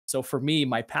So for me,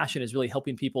 my passion is really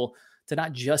helping people to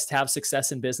not just have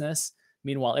success in business,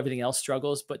 meanwhile everything else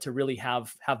struggles, but to really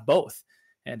have both.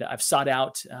 And I've sought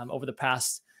out over the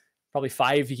past probably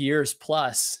 5 years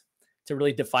plus to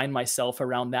really define myself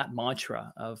around that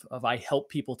mantra of I help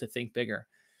people to think bigger.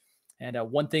 And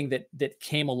one thing that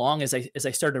came along as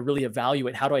I started to really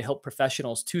evaluate how do I help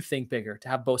professionals to think bigger, to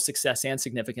have both success and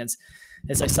significance,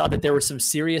 is I saw that there were some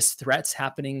serious threats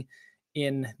happening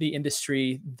in the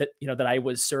industry that I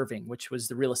was serving, which was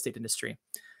the real estate industry.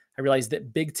 I realized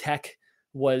that big tech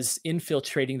was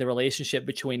infiltrating the relationship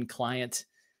between client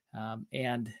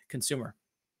and consumer,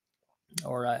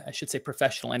 or I should say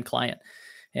professional and client.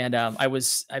 And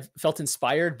I felt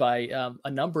inspired by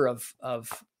a number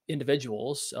of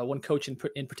individuals, one coach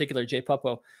in particular, Jay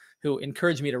Puppo, who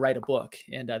encouraged me to write a book.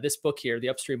 And this book here, The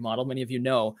Upstream Model, many of you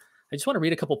know. I just want to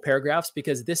read a couple paragraphs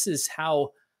because this is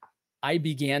how I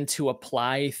began to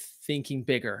apply thinking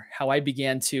bigger, how I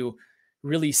began to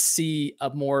really see a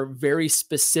more very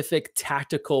specific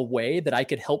tactical way that I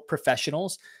could help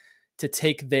professionals to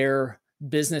take their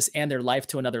business and their life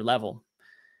to another level.